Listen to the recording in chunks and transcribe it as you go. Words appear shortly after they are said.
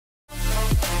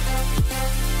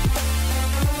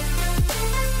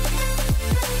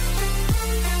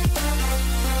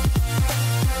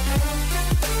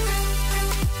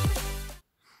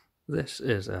This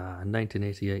is a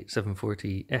 1988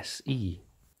 740 SE.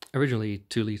 Originally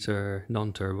 2-litre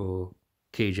non-turbo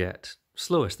K-Jet,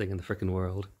 slowest thing in the frickin'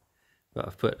 world. But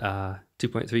I've put a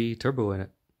 2.3 turbo in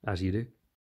it, as you do.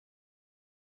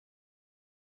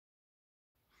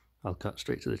 I'll cut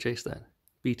straight to the chase then.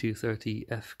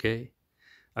 B230FK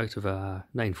out of a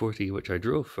 940 which I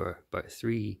drove for about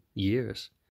 3 years.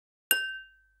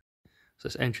 So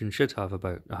this engine should have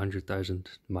about 100,000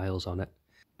 miles on it.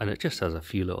 And it just has a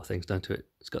few little things done to it.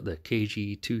 It's got the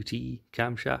KG2T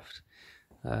camshaft,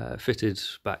 fitted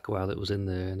back while it was in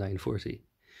the 940.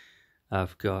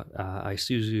 I've got a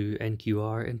Isuzu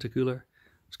NQR intercooler.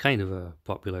 It's kind of a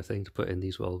popular thing to put in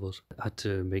these Volvos. I had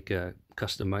to make a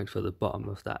custom mount for the bottom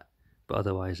of that, but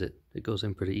otherwise it goes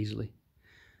in pretty easily.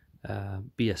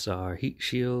 BSR heat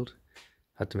shield.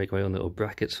 Had to make my own little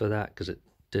brackets for that because it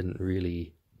didn't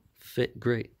really fit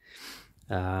great.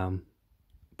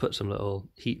 Put some little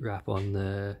heat wrap on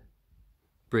the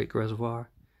brake reservoir.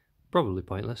 Probably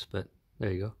pointless, but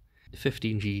there you go.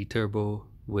 15G turbo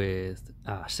with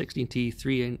a 16T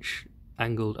 3-inch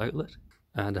angled outlet.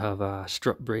 And I have a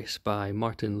strut brace by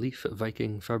Martin Leaf at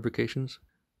Viking Fabrications.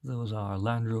 Those are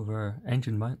Land Rover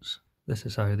engine mounts. This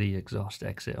is how the exhaust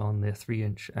exit on the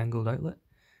 3-inch angled outlet.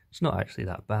 It's not actually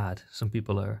that bad. Some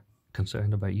people are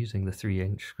concerned about using the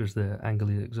 3-inch because the angle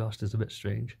of the exhaust is a bit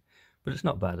strange. But it's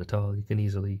not bad at all. You can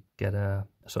easily get a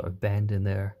sort of bend in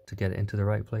there to get it into the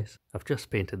right place. I've just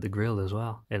painted the grille as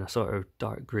well in a sort of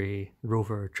dark grey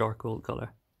Rover charcoal colour.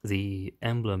 The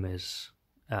emblem is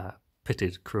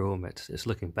pitted chrome. It's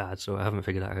looking bad, so I haven't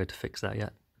figured out how to fix that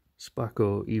yet.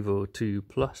 Sparco Evo 2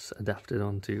 Plus adapted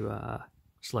onto a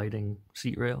sliding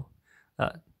seat rail.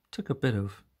 That took a bit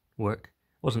of work.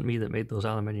 It wasn't me that made those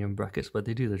aluminium brackets, but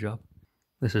they do the job.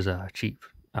 This is a cheap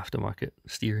aftermarket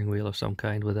steering wheel of some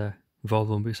kind with a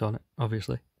Volvo mousse on it,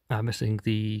 obviously. I'm missing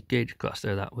the gauge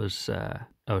cluster. That was I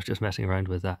was just messing around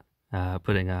with that,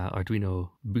 putting a Arduino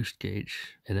boost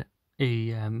gauge in it.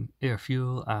 Air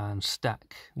fuel and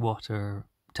stack water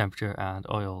temperature and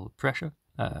oil pressure.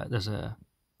 There's an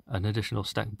additional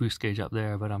stack boost gauge up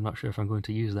there, but I'm not sure if I'm going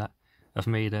to use that. I've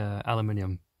made a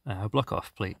aluminium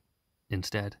block-off plate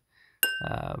instead,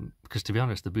 because to be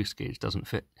honest, the boost gauge doesn't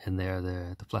fit in there.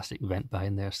 The plastic vent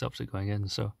behind there stops it going in,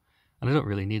 so. And I don't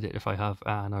really need it if I have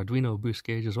an Arduino boost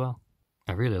gauge as well.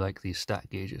 I really like these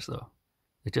stack gauges though.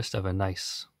 They just have a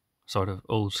nice, sort of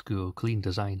old school, clean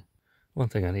design. One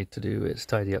thing I need to do is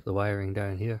tidy up the wiring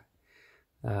down here.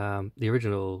 The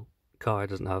original car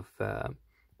doesn't have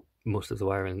most of the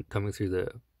wiring coming through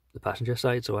the passenger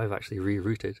side, so I've actually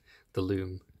rerouted the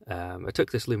loom. I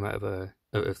took this loom out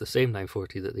of the same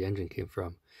 940 that the engine came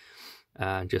from,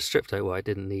 and just stripped out what I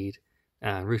didn't need,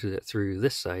 and routed it through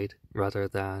this side rather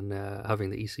than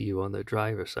having the ECU on the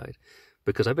driver's side,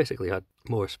 because I basically had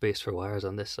more space for wires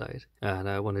on this side and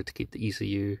I wanted to keep the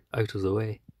ECU out of the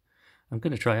way. I'm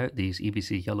going to try out these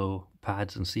EBC yellow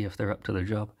pads and see if they're up to the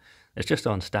job. It's just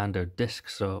on standard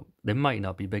discs, so they might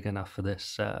not be big enough for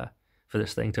this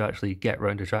thing to actually get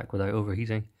round the track without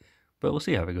overheating, but we'll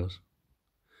see how it goes.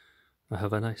 I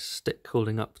have a nice stick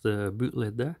holding up the boot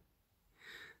lid there.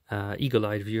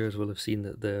 Eagle-eyed viewers will have seen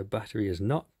that the battery is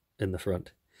not in the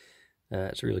front.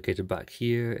 It's relocated back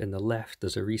here. In the left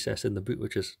there's a recess in the boot,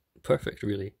 which is perfect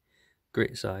really.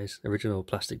 Great size. Original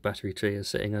plastic battery tray is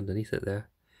sitting underneath it there.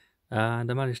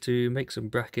 And I managed to make some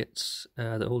brackets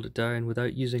that hold it down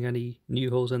without using any new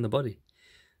holes in the body.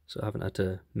 So I haven't had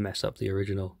to mess up the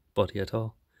original body at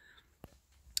all.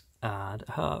 And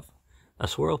I have a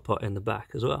swirl pot in the back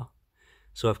as well.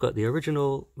 So I've got the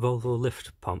original Volvo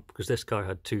lift pump, because this car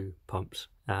had 2 pumps,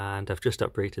 and I've just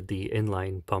upgraded the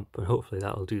inline pump, and hopefully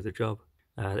that'll do the job.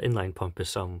 The inline pump is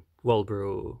some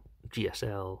Walbro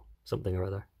GSL something or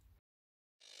other.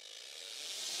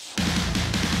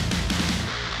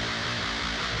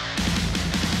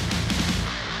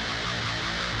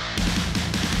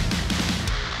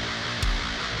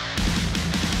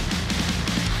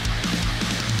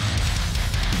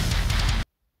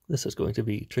 This is going to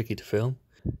be tricky to film.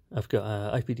 I've got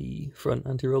a IPD front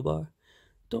anti-roll bar.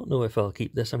 Don't know if I'll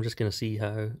keep this, I'm just going to see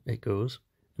how it goes.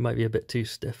 It might be a bit too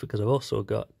stiff because I've also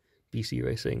got BC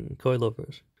Racing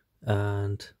coilovers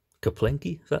and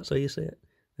Kaplhenke, if that's how you say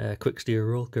it. Quick steer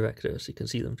roll corrector, so you can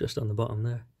see them just on the bottom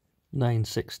there.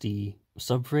 960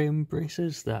 subframe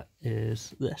braces, that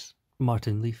is this.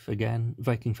 Martin Leaf again,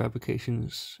 Viking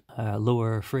Fabrications,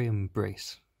 lower frame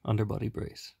brace, underbody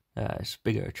brace. It's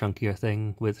bigger, chunkier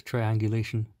thing with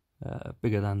triangulation,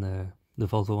 bigger than the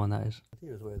Volvo one that is.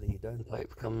 Here's where the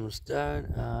downpipe comes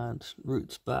down and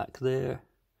routes back there.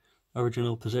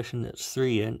 Original position, it's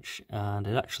 3-inch, and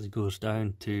it actually goes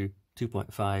down to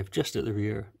 2.5 just at the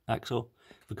rear axle,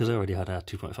 because I already had a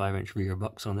 2.5 inch rear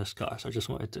box on this car, so I just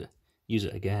wanted to use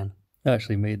it again. I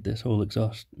actually made this whole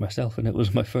exhaust myself, and it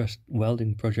was my first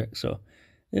welding project, so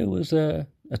it was a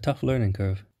tough learning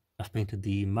curve. I've painted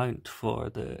the mount for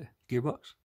the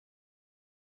gearbox.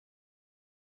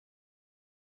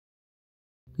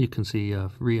 You can see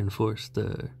I've reinforced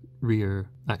the rear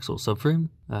axle subframe.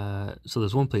 So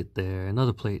there's one plate there,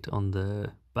 another plate on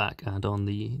the back and on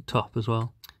the top as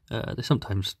well. They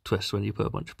sometimes twist when you put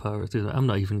a bunch of power through it. I'm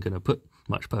not even going to put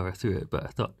much power through it, but I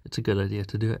thought it's a good idea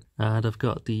to do it. And I've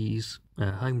got these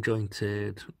heim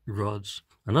jointed rods.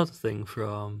 Another thing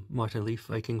from Martin Leaf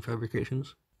Viking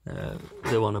Fabrications.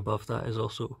 The one above that is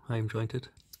also heim jointed.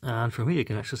 And from here you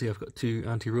can actually see I've got two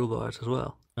anti-roll bars as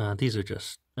well. And these are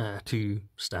just two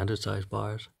standard size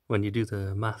bars. When you do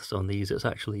the maths on these, it's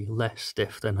actually less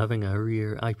stiff than having a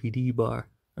rear IPD bar.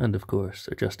 And of course,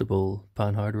 adjustable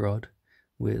panhard rod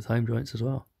with heim joints as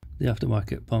well. The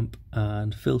aftermarket pump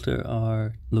and filter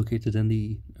are located in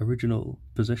the original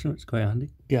position, which is quite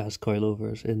handy. Gas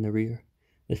coilovers in the rear.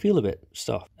 They feel a bit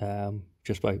soft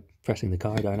just by pressing the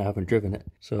car down. I haven't driven it,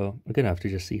 so I'm going to have to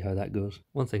just see how that goes.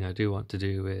 One thing I do want to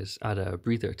do is add a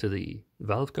breather to the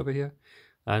valve cover here.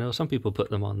 I know some people put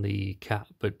them on the cap,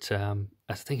 but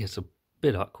I think it's a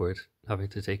bit awkward having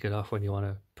to take it off when you want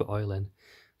to put oil in.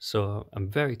 So I'm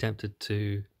very tempted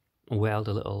to weld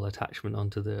a little attachment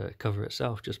onto the cover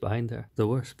itself just behind there. The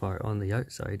worst part on the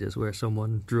outside is where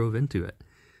someone drove into it.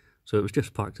 So it was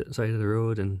just parked at the side of the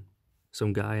road and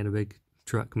some guy in a big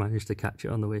truck managed to catch it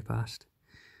on the way past.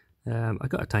 I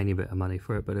got a tiny bit of money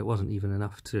for it, but it wasn't even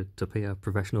enough to pay a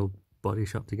professional body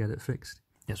shop to get it fixed.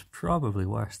 It's probably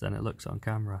worse than it looks on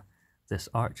camera. This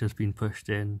arch has been pushed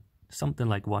in something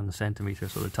like 1 centimetre,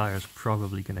 so the tyre's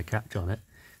probably going to catch on it,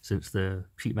 since the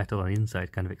sheet metal on the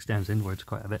inside kind of extends inwards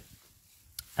quite a bit.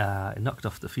 It knocked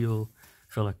off the fuel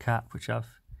filler cap, which I've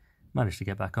managed to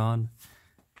get back on.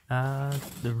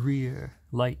 The rear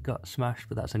light got smashed,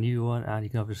 but that's a new one, and you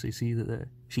can obviously see that the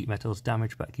sheet metal's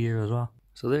damaged back here as well.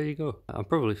 So there you go. I'm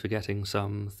probably forgetting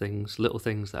some things, little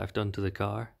things that I've done to the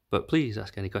car, but please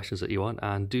ask any questions that you want,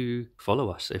 and do follow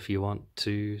us if you want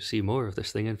to see more of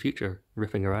this thing in future,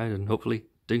 ripping around and hopefully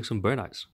doing some burnouts.